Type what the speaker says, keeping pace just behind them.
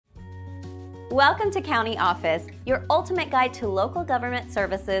Welcome to County Office, your ultimate guide to local government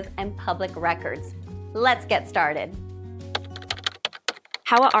services and public records. Let's get started.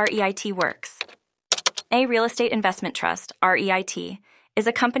 How a REIT works. A real estate investment trust, REIT, is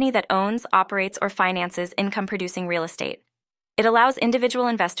a company that owns, operates, or finances income-producing real estate. It allows individual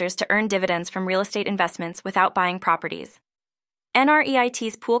investors to earn dividends from real estate investments without buying properties.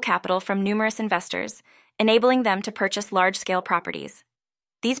 NREITs pool capital from numerous investors, enabling them to purchase large-scale properties.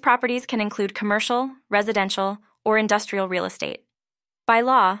 These properties can include commercial, residential, or industrial real estate. By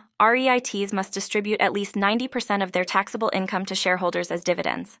law, REITs must distribute at least 90% of their taxable income to shareholders as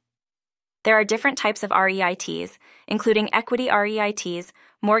dividends. There are different types of REITs, including equity REITs,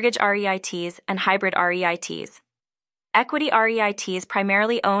 mortgage REITs, and hybrid REITs. Equity REITs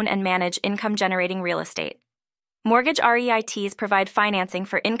primarily own and manage income-generating real estate. Mortgage REITs provide financing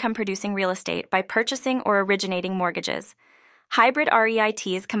for income-producing real estate by purchasing or originating mortgages. Hybrid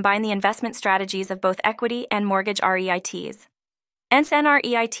REITs combine the investment strategies of both equity and mortgage REITs.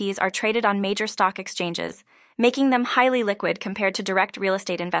 NREITs are traded on major stock exchanges, making them highly liquid compared to direct real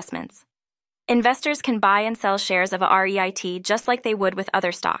estate investments. Investors can buy and sell shares of a REIT just like they would with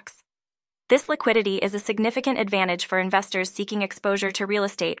other stocks. This liquidity is a significant advantage for investors seeking exposure to real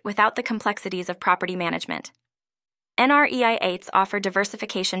estate without the complexities of property management. NREITs offer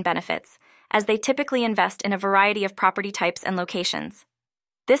diversification benefits, as they typically invest in a variety of property types and locations.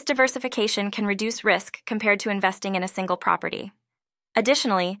 This diversification can reduce risk compared to investing in a single property.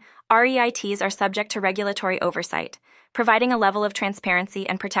 Additionally, REITs are subject to regulatory oversight, providing a level of transparency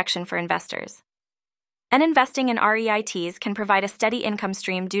and protection for investors. Investing in REITs can provide a steady income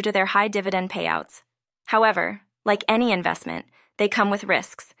stream due to their high dividend payouts. However, like any investment, they come with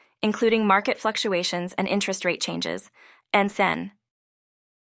risks, including market fluctuations and interest rate changes, and SEN.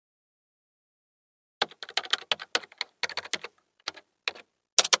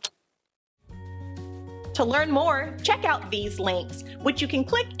 To learn more, check out these links, which you can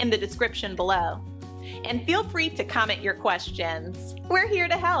click in the description below. And feel free to comment your questions. We're here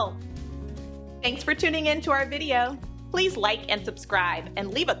to help. Thanks for tuning in to our video. Please like and subscribe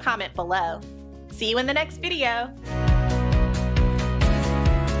and leave a comment below. See you in the next video.